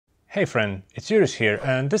Hey friend, it's Juris here,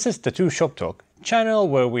 and this is Tattoo Shop Talk, channel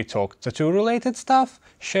where we talk tattoo related stuff,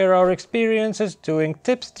 share our experiences, doing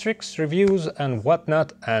tips, tricks, reviews and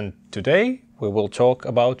whatnot, and today we will talk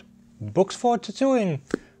about books for tattooing,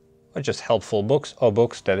 or just helpful books or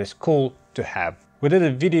books that is cool to have. We did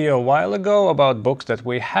a video a while ago about books that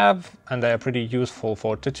we have and they are pretty useful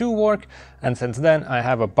for tattoo work, and since then I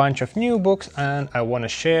have a bunch of new books and I want to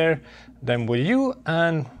share them with you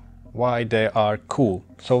and why they are cool.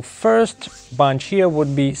 So first bunch here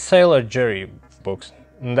would be Sailor Jerry books,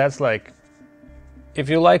 and that's like, if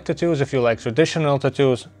you like tattoos, if you like traditional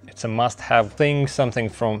tattoos, it's a must-have thing, something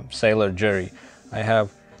from Sailor Jerry. I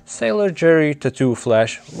have Sailor Jerry Tattoo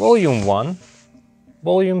Flash Volume 1,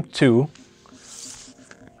 Volume 2,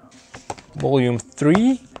 Volume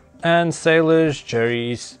 3 and Sailor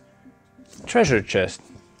Jerry's Treasure Chest.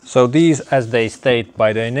 So these, as they state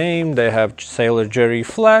by their name, they have Sailor Jerry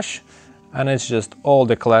Flash, and it's just all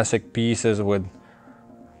the classic pieces with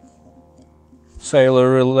sailor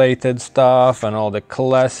related stuff and all the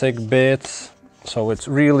classic bits. So it's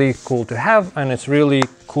really cool to have, and it's really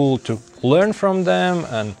cool to learn from them,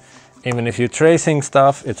 and even if you're tracing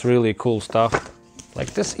stuff, it's really cool stuff.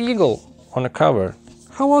 Like this eagle on the cover.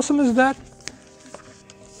 How awesome is that?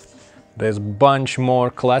 There's a bunch more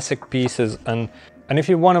classic pieces, and if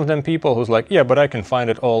you're one of them people who's like, yeah, but I can find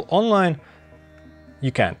it all online, you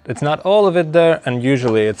can't. It's not all of it there, and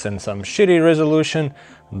usually it's in some shitty resolution.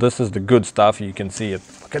 This is the good stuff, you can see it.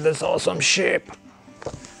 Look at this awesome ship.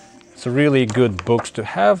 It's a really good books to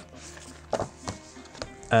have.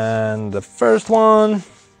 And the first one,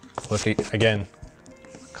 look again,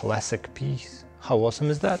 classic piece. How awesome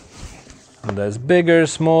is that? And there's bigger,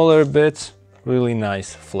 smaller bits, really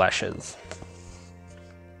nice flashes.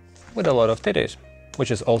 With a lot of titties, which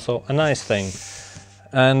is also a nice thing.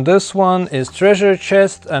 And this one is Treasure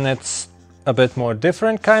Chest, and it's a bit more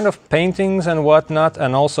different kind of paintings and whatnot,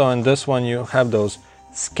 and also in this one you have those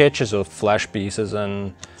sketches of flash pieces,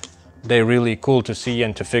 and they're really cool to see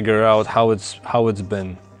and to figure out how it's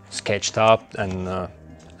been sketched up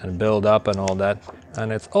and built up and all that.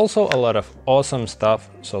 And it's also a lot of awesome stuff.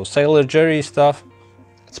 So Sailor Jerry stuff,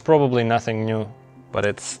 it's probably nothing new, but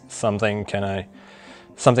it's something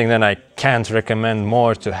that I can't recommend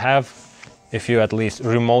more to have if you're at least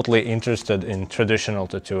remotely interested in traditional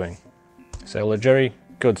tattooing. Sailor Jerry,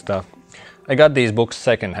 good stuff. I got these books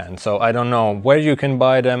secondhand, so I don't know where you can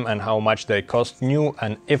buy them and how much they cost new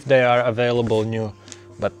and if they are available new,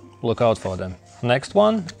 but look out for them. Next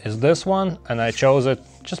one is this one, and I chose it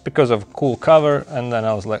just because of a cool cover, and then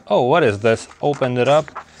I was like, oh, what is this? Opened it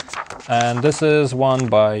up, and this is one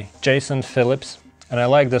by Jason Phillips, and I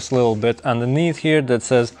like this little bit underneath here that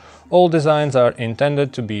says, all designs are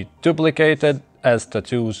intended to be duplicated as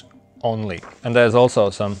tattoos only. And there's also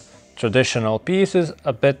some traditional pieces,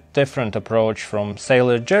 a bit different approach from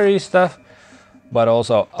Sailor Jerry stuff, but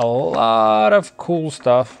also a lot of cool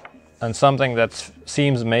stuff, and something that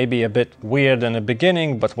seems maybe a bit weird in the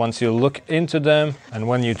beginning, but once you look into them and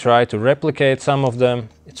when you try to replicate some of them,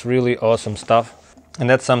 it's really awesome stuff. And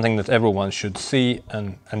that's something that everyone should see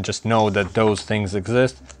and just know that those things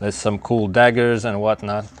exist. There's some cool daggers and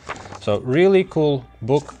whatnot. So really cool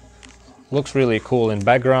book. Looks really cool in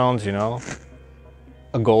background, you know.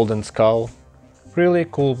 A golden skull. Really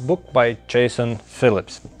cool book by Jason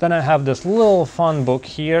Phillips. Then I have this little fun book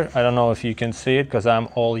here. I don't know if you can see it because I'm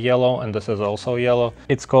all yellow and this is also yellow.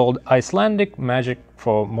 It's called Icelandic Magic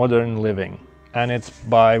for Modern Living. And it's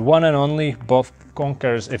by one and only Boff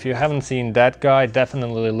Konkerz. If you haven't seen that guy,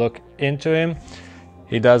 definitely look into him.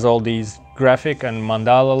 He does all these graphic and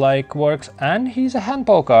mandala-like works, and he's a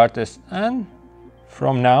handpoke artist. And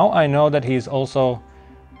from now I know that he's also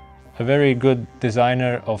a very good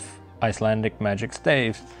designer of Icelandic magic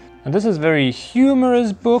staves. And this is a very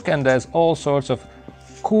humorous book, and there's all sorts of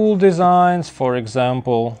cool designs. For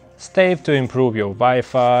example, stave to improve your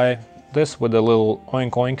Wi-Fi. This with a little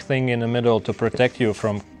oink oink thing in the middle to protect you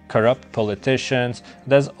from corrupt politicians.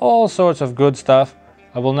 There's all sorts of good stuff.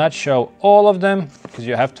 I will not show all of them because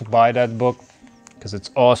you have to buy that book because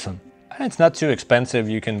it's awesome. And it's not too expensive.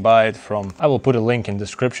 You can buy it from, I will put a link in the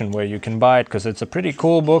description where you can buy it because it's a pretty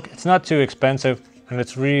cool book. It's not too expensive and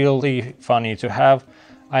it's really funny to have.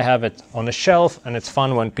 I have it on the shelf, and it's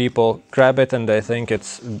fun when people grab it and they think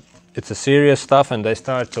it's a serious stuff, and they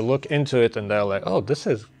start to look into it and they're like, oh, this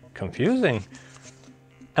is confusing.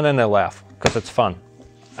 And then they laugh because it's fun.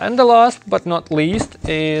 And the last but not least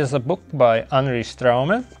is a book by Henri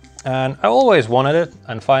Straume. And I always wanted it,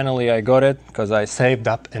 and finally I got it because I saved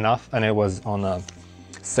up enough and it was on a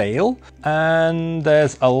sale. And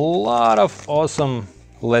there's a lot of awesome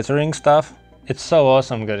lettering stuff. It's so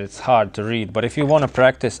awesome that it's hard to read, but if you want to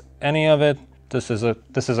practice any of it, this is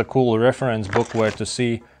a cool reference book where to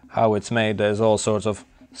see how it's made. There's all sorts of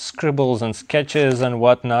scribbles and sketches and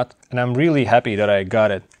whatnot, and I'm really happy that I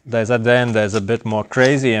got it. At the end there's a bit more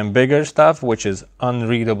crazy and bigger stuff which is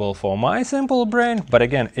unreadable for my simple brain, but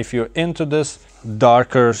again, if you're into this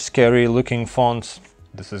darker, scary looking fonts,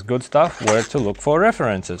 this is good stuff where to look for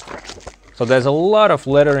references. So there's a lot of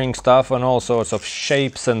lettering stuff and all sorts of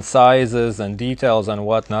shapes and sizes and details and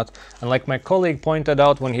whatnot. And like my colleague pointed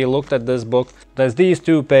out when he looked at this book, there's these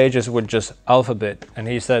 2 pages with just alphabet. And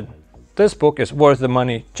he said, this book is worth the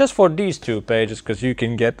money just for these 2 pages because you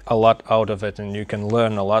can get a lot out of it and you can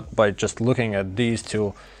learn a lot by just looking at these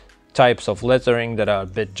 2 types of lettering that are a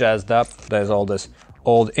bit jazzed up. There's all this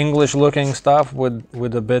old English looking stuff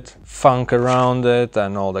with a bit funk around it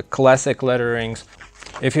and all the classic letterings.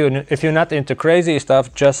 If you're not into crazy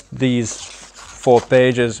stuff, just these 4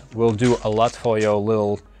 pages will do a lot for your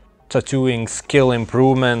little tattooing skill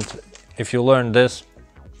improvement. If you learn this,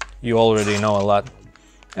 you already know a lot.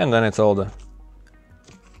 And then it's all the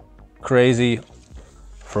crazy,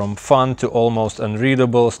 from fun to almost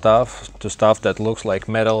unreadable stuff, to stuff that looks like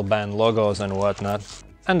metal band logos and whatnot.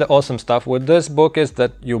 And the awesome stuff with this book is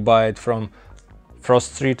that you buy it from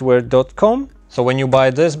froststreetwear.com. So when you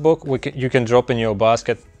buy this book, you can drop in your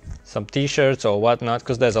basket some t-shirts or whatnot,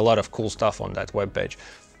 because there's a lot of cool stuff on that webpage.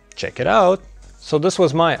 Check it out. So this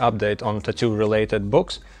was my update on tattoo related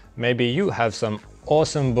books. Maybe you have some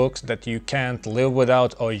awesome books that you can't live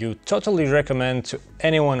without or you totally recommend to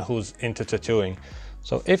anyone who's into tattooing.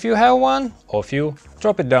 So if you have one or few,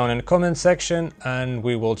 drop it down in the comment section and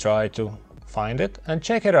we will try to find it and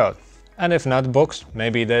check it out. And if not books,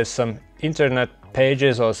 maybe there's some internet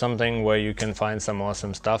pages or something where you can find some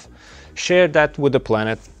awesome stuff. Share that with the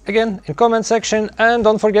planet. Again, in comment section, and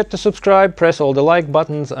don't forget to subscribe, press all the like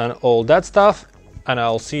buttons and all that stuff, and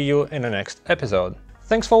I'll see you in the next episode.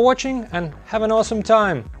 Thanks for watching and have an awesome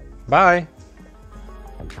time. Bye!